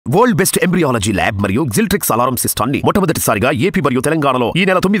World best embryology lab మరియు జిల్ట్రిక్స్ alarm సిస్టాన్ని మొట్టమొదటిసారిగా AP మరియు తెలంగాణలో ఈ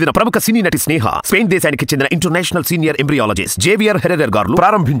నెల 9న ప్రముఖ సినీ నటి స్నేహ స్పెయిన్ దేశానికి చెందిన international senior embryologist Javier Herrera గారు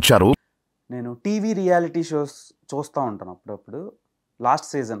ప్రారంభించారు. నేను టీవీ రియాలిటీ షోస్ చూస్తూ ఉంటాను అప్పుడప్పుడు. లాస్ట్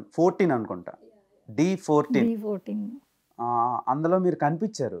సీజన్ 14 అనుకుంటా, D14. అందులో మీరు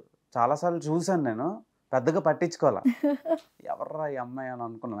కనిపించారు. చాలాసార్లు చూశాను, నేను పెద్దగా పట్టించుకోవాలా, ఎవర్రా ఈ అమ్మాయి అని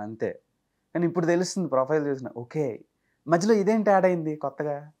అనుకున్నాను అంతే. కానీ ఇప్పుడు తెలుస్తుంది, ప్రొఫైల్ చూసిన, ఓకే మధ్యలో ఇదేంటి యాడ్ అయింది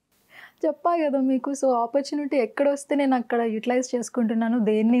కొత్తగా. చెప్పా కదా మీకు. సో ఆపర్చునిటీ ఎక్కడ వస్తే నేను అక్కడ యూటిలైజ్ చేసుకుంటున్నాను,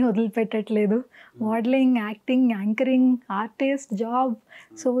 దేన్ని వదిలిపెట్టట్లేదు. Modelling, acting, anchoring, artist, job,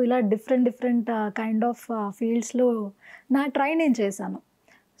 so ఇలా డిఫరెంట్ కైండ్ ఆఫ్ ఫీల్డ్స్లో నా ట్రై నేను చేశాను.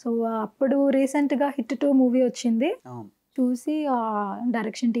 సో అప్పుడు రీసెంట్గా హిట్ 2 మూవీ వచ్చింది. చూసి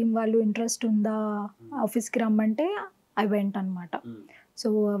డైరెక్షన్ టీం వాళ్ళు ఇంట్రెస్ట్ ఉందా ఆఫీస్కి రమ్మంటే ఐ వెంట్ అనమాట. సో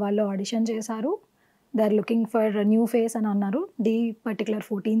వాళ్ళు ఆడిషన్ చేశారు. They are looking for new face అని అన్నారు ది పర్టికులర్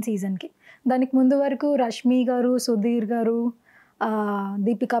 14 సీజన్కి. దానికి ముందు వరకు రష్మి గారు, సుధీర్ గారు,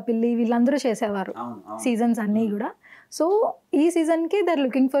 దీపికా పిల్లి వీళ్ళందరూ చేసేవారు సీజన్స్ అన్నీ కూడా. సో ఈ సీజన్కి they are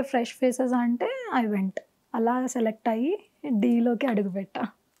looking for fresh faces అంటే ఐ వెంట్. అలా సెలెక్ట్ అయ్యి డీలోకి అడుగుపెట్టా.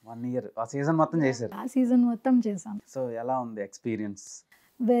 1 year ఆ సీజన్ మొత్తం చేశారు? ఆ సీజన్ మొత్తం చేశాను. సో ఎలా ఉంది ఎక్స్పీరియన్స్?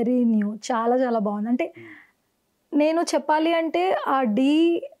 వెరీ న్యూ, చాలా బాగుంది. అంటే నేను చెప్పాలి అంటే ఆ డీ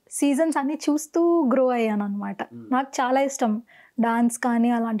సీజన్స్ అన్నీ చూస్తూ గ్రో అయ్యాను అనమాట. నాకు చాలా ఇష్టం డాన్స్ కానీ,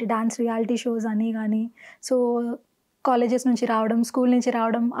 అలాంటి డాన్స్ రియాలిటీ షోస్ అని కానీ. సో కాలేజెస్ నుంచి రావడం, స్కూల్ నుంచి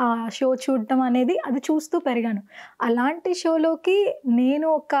రావడం, ఆ షో చూడటం అనేది అది చూస్తూ పెరిగాను. అలాంటి షోలోకి నేను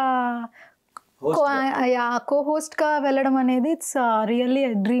ఒక కో హోస్ట్గా వెళ్ళడం అనేది it's really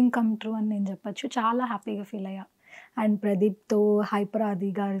dream come true అని నేను చెప్పచ్చు. చాలా హ్యాపీగా ఫీల్ అయ్యా. అండ్ ప్రదీప్తో, హైపర్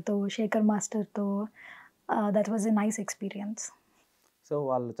ఆది గారితో, Shekhar మాస్టర్తో that was a nice experience. So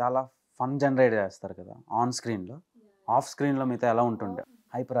వాళ్ళు చాలా ఫన్ జనరేట్ చేస్తారు కదా ఆన్ స్క్రీన్లో. ఆఫ్ స్క్రీన్లో మీతో ఎలా ఉంటుండే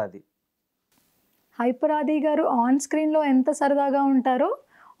హైపర్ ఆది గారు ఆన్ స్క్రీన్లో ఎంత సరదాగా ఉంటారో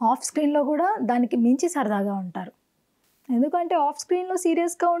ఆఫ్ స్క్రీన్లో కూడా దానికి మించి సరదాగా ఉంటారు. ఎందుకంటే ఆఫ్ స్క్రీన్లో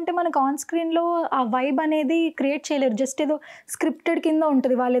సీరియస్గా ఉంటే మనకు ఆన్ స్క్రీన్లో ఆ వైబ్ అనేది క్రియేట్ చేయలేరు. జస్ట్ ఏదో స్క్రిప్టెడ్ కింద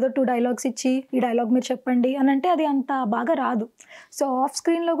ఉంటుంది. వాళ్ళు ఏదో 2 డైలాగ్స్ ఇచ్చి ఈ డైలాగ్ మీరు చెప్పండి అని అంటే అది అంత బాగా రాదు. సో ఆఫ్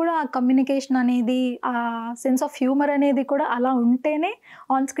స్క్రీన్లో కూడా ఆ కమ్యూనికేషన్ అనేది, ఆ సెన్స్ ఆఫ్ హ్యూమర్ అనేది కూడా అలా ఉంటేనే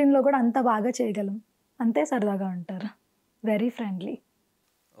ఆన్ స్క్రీన్లో కూడా అంత బాగా చేయగలం. అంతే సరదాగా ఉంటారు, వెరీ ఫ్రెండ్లీ.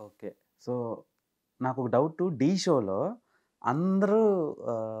 ఓకే. సో నాకు ఒక డౌట్, డీ షోలో అందరూ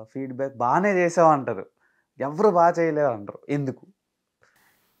ఫీడ్బ్యాక్ బాగానే చేసావు అంటారు, ఎవరు బాగా చేయలేదు అంటారు.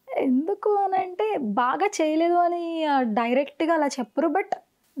 ఎందుకు అని అంటే బాగా చేయలేదు అని డైరెక్ట్గా అలా చెప్పరు. బట్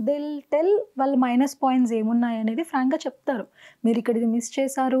దిల్ టెల్ వాళ్ళ మైనస్ పాయింట్స్ ఏమున్నాయి అనేది ఫ్రాంక్గా చెప్తారు. మీరు ఇక్కడ ఇది మిస్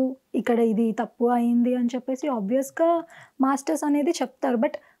చేశారు, ఇక్కడ ఇది తప్పు అయింది అని చెప్పేసి ఆబ్వియస్గా మాస్టర్స్ అనేది చెప్తారు.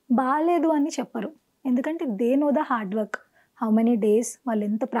 బట్ బాగాలేదు అని చెప్పరు. ఎందుకంటే they know the hard work, how many days వాళ్ళు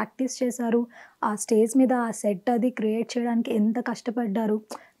ఎంత ప్రాక్టీస్ చేశారు, ఆ స్టేజ్ మీద ఆ సెట్ అది క్రియేట్ చేయడానికి ఎంత కష్టపడ్డారు.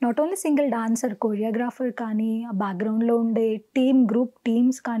 Not only single dancer, choreographer కానీ, ఆ బ్యాక్గ్రౌండ్లో ఉండే గ్రూప్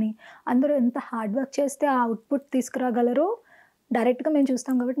టీమ్స్ కానీ అందరూ ఎంత హార్డ్ వర్క్ చేస్తే ఆ అవుట్పుట్ తీసుకురాగలరో డైరెక్ట్గా మేము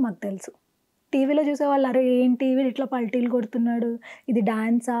చూస్తాం కాబట్టి మాకు తెలుసు. టీవీలో చూసే వాళ్ళు అరే ఏంటి వీడు ఇట్లా పల్టీలు కొడుతున్నాడు, ఇది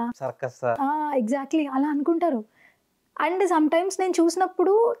డాన్సా, ఎగ్జాక్ట్లీ అలా అనుకుంటారు. అండ్ సమ్టైమ్స్ నేను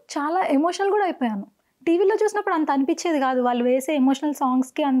చూసినప్పుడు చాలా ఎమోషనల్ కూడా అయిపోయాను. టీవీలో చూసినప్పుడు అంత అనిపించేది కాదు, వాళ్ళు వేసే ఎమోషనల్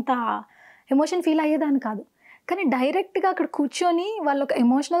సాంగ్స్కి అంత ఎమోషన్ ఫీల్ అయ్యేదాన్ని కాదు. కానీ డైరెక్ట్గా అక్కడ కూర్చొని వాళ్ళు ఒక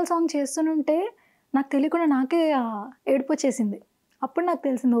ఎమోషనల్ సాంగ్ చేస్తుంటే నాకు తెలియకుండా నాకే ఏడుపు వచ్చేసింది. అప్పుడు నాకు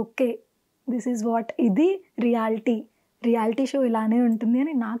తెలిసింది, ఓకే దిస్ ఈజ్ వాట్, ఇది రియాలిటీ షో ఇలానే ఉంటుంది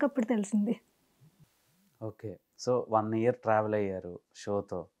అని నాకు అప్పుడు తెలిసింది. ఓకే. సో 1 year ట్రావెల్ అయ్యారు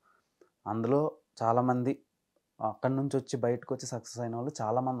షోతో. అందులో చాలామంది అక్కడి నుంచి వచ్చి బయటకు వచ్చి సక్సెస్ అయిన వాళ్ళు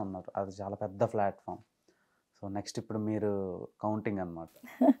చాలామంది ఉన్నారు. అది చాలా పెద్ద ప్లాట్ఫామ్. సో నెక్స్ట్ ఇప్పుడు మీరు కౌంటింగ్ అనమాట.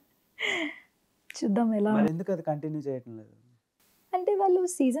 చూద్దాం ఎలా. ఎందుకు అది కంటిన్యూ చేయటం లేదు? అంటే వాళ్ళు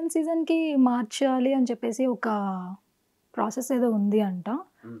సీజన్కి మార్చాలి అని చెప్పేసి ఒక ప్రాసెస్ ఏదో ఉంది అంట.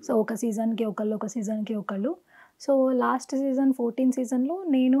 సో ఒక సీజన్కి ఒకళ్ళు, ఒక సీజన్కి ఒకళ్ళు. సో లాస్ట్ సీజన్ 14 సీజన్లో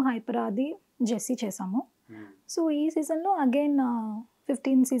నేను, హైపర్ ఆది, జెస్సీ చేసాము. సో ఈ సీజన్లో అగైన్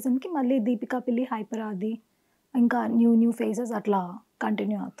 15 సీజన్కి మళ్ళీ దీపికా పిల్లి, హైపర్ ఆది, ఇంకా న్యూ ఫేసెస్ అట్లా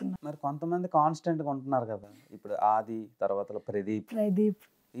కంటిన్యూ అవుతున్నారు. మరి కొంతమంది కాన్స్టెంట్గా ఉంటున్నారు కదా, ఇప్పుడు ఆది తర్వాత ప్రదీప్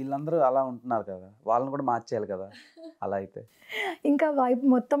వీళ్ళందరూ అలా ఉంటున్నారు కదా, వాళ్ళని కూడా మార్చేయాలి కదా. అలా అయితే ఇంకా వైబ్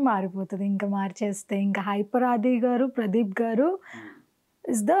మొత్తం మారిపోతుంది. ఇంకా మార్చేస్తే ఇంకా హైపర్ ఆది గారు, ప్రదీప్ గారు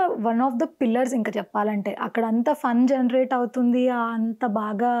is the one of the pillars. ఇంకా చెప్పాలంటే అక్కడ అంత ఫన్ జనరేట్ అవుతుంది, అంత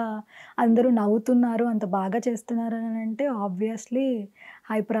బాగా అందరూ నవ్వుతున్నారు, అంత బాగా చేస్తున్నారు అని అంటే ఆబ్వియస్లీ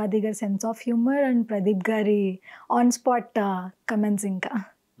హైపర్ ఆది గారి sense of humour and Pradeep గారి ఆన్ స్పాట్ కమెంట్స్ ఇంకా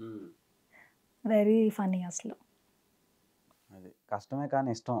వెరీ ఫనీ అసలు. కష్టమే కానీ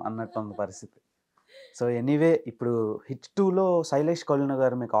ఇష్టం అన్నట్టు ఉంది పరిస్థితి. సో ఎనీవే ఇప్పుడు హిట్ 2లో శైలేష్ కొల్లిన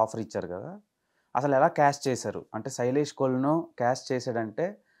గారు మీకు ఆఫర్ ఇచ్చారు కదా, అసలు ఎలా క్యాస్ట్ చేశారు? అంటే శైలేష్ కొల్లిను క్యాస్ట్ చేశాడంటే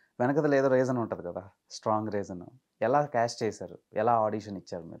వెనకదల ఏదో రీజన్ ఉంటుంది కదా, స్ట్రాంగ్ రీజన్. ఎలా క్యాస్ట్ చేశారు, ఎలా ఆడిషన్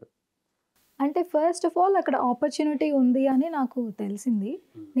ఇచ్చారు మీరు? అంటే ఫస్ట్ ఆఫ్ ఆల్ అక్కడ ఆపర్చునిటీ ఉంది అని నాకు తెలిసింది.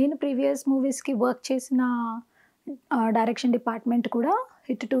 నేను ప్రీవియస్ మూవీస్కి వర్క్ చేసిన డైరెక్షన్ డిపార్ట్మెంట్ కూడా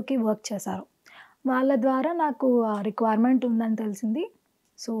హిట్ 2కి వర్క్ చేశారు. వాళ్ళ ద్వారా నాకు రిక్వైర్మెంట్ ఉందని తెలిసింది.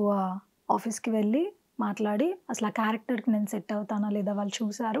 సో ఆఫీస్కి వెళ్ళి మాట్లాడి అసలు ఆ క్యారెక్టర్కి నేను సెట్ అవుతానా లేదా వాళ్ళు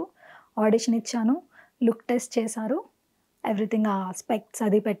చూశారు, ఆడిషన్ ఇచ్చాను, లుక్ టెస్ట్ చేశారు, ఎవ్రీథింగ్ ఆ స్పెక్ట్స్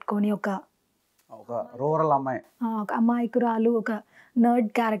అది పెట్టుకొని ఒక రూరల్ అమ్మాయి, ఒక అమాయకురాలు, ఒక నర్డ్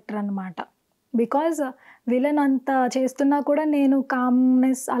క్యారెక్టర్ అనమాట. బికాజ్ విలన్ అంతా చేస్తున్నా కూడా నేను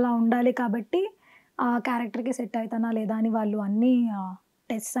కామ్నెస్ అలా ఉండాలి కాబట్టి ఆ క్యారెక్టర్కి సెట్ అవుతానా లేదా అని వాళ్ళు అన్నీ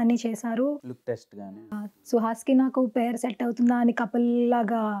టెస్ట్ అన్నీ చేశారు. లుక్ టెస్ట్ కానీ సుహాస్కి నాకు పేరు సెట్ అవుతుందా అని కపుల్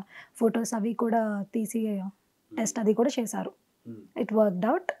లాగా ఫొటోస్ అవి కూడా తీసి టెస్ట్ అది కూడా చేశారు. It worked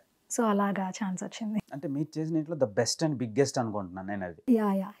out. సో అలాగా ఛాన్స్ వచ్చింది. అంటే మీరు చేసిన ఇంట్లో ద బెస్ట్ అండ్ బిగ్గెస్ట్ అనుకుంటున్నాను నేను అది.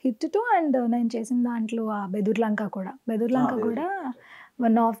 యా హిట్ 2 అండ్ నేను చేసిన దాంట్లో ఆ బెదుర్లంక కూడా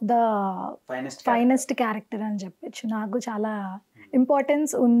one of the finest character అని చెప్పచ్చు. నాకు చాలా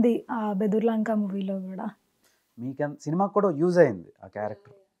ఇంపార్టెన్స్ ఉంది ఆ బెదుర్లంక మూవీలో కూడా. మీకు సినిమాకి కూడా యూజ్ అయింది ఆ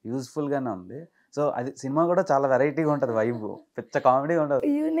క్యారెక్టర్, యూజ్ఫుల్గానే ఉంది. సో అది సినిమా కూడా చాలా వెరైటీగా ఉంటుంది, వైబ్ పిచ్చ కామెడీగా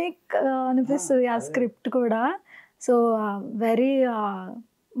ఉంటుంది, యూనిక్ అనిపిస్తుంది ఆ స్క్రిప్ట్ కూడా. సో వెరీ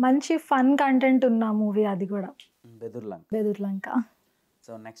మంచి ఫన్ కంటెంట్ ఉన్న మూవీ అది కూడా, బెదుర్లంక.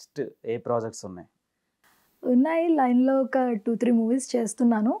 సో నెక్స్ట్ ఏ ప్రాజెక్ట్స్ ఉన్నాయి? లైన్లో ఒక 2-3 మూవీస్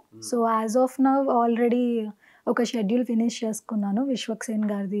చేస్తున్నాను. So as of now already ఒక షెడ్యూల్ ఫినిష్ చేసుకున్నాను. విశ్వక్సేన్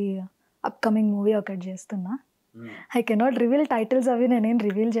గారిది అప్కమింగ్ మూవీ ఒకటి చేస్తున్నా. ఐ కెనాట్ రివీల్ టైటిల్స్, అవి నేనేం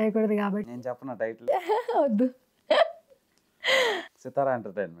రివీల్ చేయకూడదు కాబట్టి నేను చెప్పను టైటిల్. వద్దు. సితారా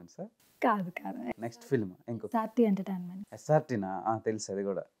ఎంటర్టైన్మెంట్ సార్? కాదు. నెక్స్ట్ ఫిల్మ్ ఇంకో ఎస్ఆర్టీ ఎంటర్టైన్మెంట్. ఎస్ఆర్టీనా? తెలుసు, అది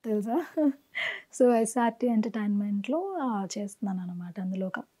కూడా తెలుసా? సో ఎస్ఆర్టీ ఎంటర్టైన్మెంట్లో చేస్తున్నాను అనమాట. అందులో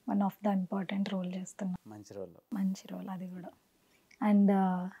ఒక one of the important role చేస్తున్నా. మంచి రోల్ అది కూడా. అండ్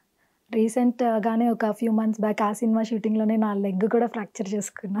రీసెంట్గానే ఒక ఫ్యూ మంత్స్ బ్యాక్ ఆ సినిమా షూటింగ్లోనే నా లెగ్ కూడా ఫ్రాక్చర్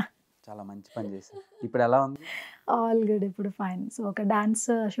చేసుకున్నా. చాలా మంచి పని చేశారు. ఇప్పుడు ఎలా ఉంది? ఆల్ గుడ్, ఇప్పుడు ఫైన్. సో ఒక డాన్స్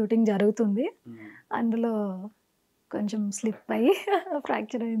షూటింగ్ జరుగుతుంది, అందులో కొంచెం స్లిప్ అయ్యి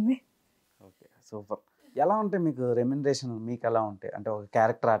ఫ్రాక్చర్ అయింది. Okay, super. ఎలా ఉంటాయి మీకు రెమ్యునరేషన్, మీకు ఎలా ఉంటాయి అంటే ఒక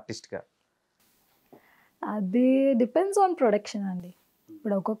క్యారెక్టర్ ఆర్టిస్ట్గా? అది డిపెండ్స్ ఆన్ ప్రొడక్షన్ అండి.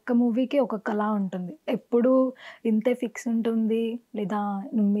 ఇప్పుడు ఒక్కొక్క మూవీకి ఒక్కొక్కలా ఉంటుంది. ఎప్పుడు ఇంతే ఫిక్స్ ఉంటుంది లేదా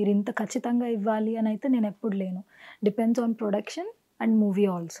మీరు ఇంత ఖచ్చితంగా ఇవ్వాలి అని అయితే నేను ఎప్పుడు లేను. Depends on production and movie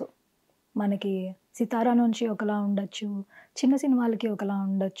also. మనకి సితారా నుంచి ఒకలా ఉండొచ్చు, చిన్న సినిమాలకి ఒకలా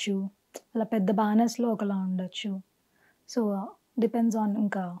ఉండొచ్చు, అలా పెద్ద బ్యానర్స్లో ఒకలా ఉండొచ్చు. సో డిపెండ్స్ ఆన్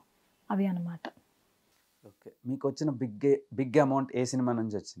ఇంకా అవి అన్నమాట. ఓకే, మీకు వచ్చిన బిగ్ అమౌంట్ ఏ సినిమా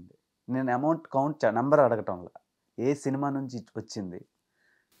నుంచి వచ్చింది? నేను అమౌంట్ కౌంట్ నెంబర్ అడగటంలో ఏ సినిమా నుంచి వచ్చింది?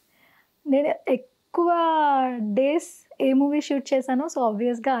 నేను ఎక్కువ డేస్ ఏ మూవీ షూట్ చేశానో సో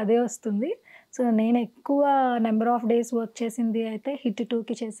ఆబ్వియస్గా అదే వస్తుంది. సో నేను ఎక్కువ నెంబర్ ఆఫ్ డేస్ వర్క్ చేసింది అయితే హిట్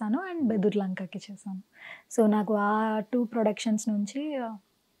 2కి చేశాను అండ్ బెదుర్లంకకి చేశాను. సో నాకు ఆ 2 ప్రొడక్షన్స్ నుంచి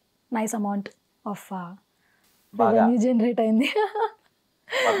nice amount of revenue generate అయింది.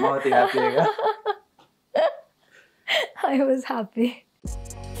 I was happy.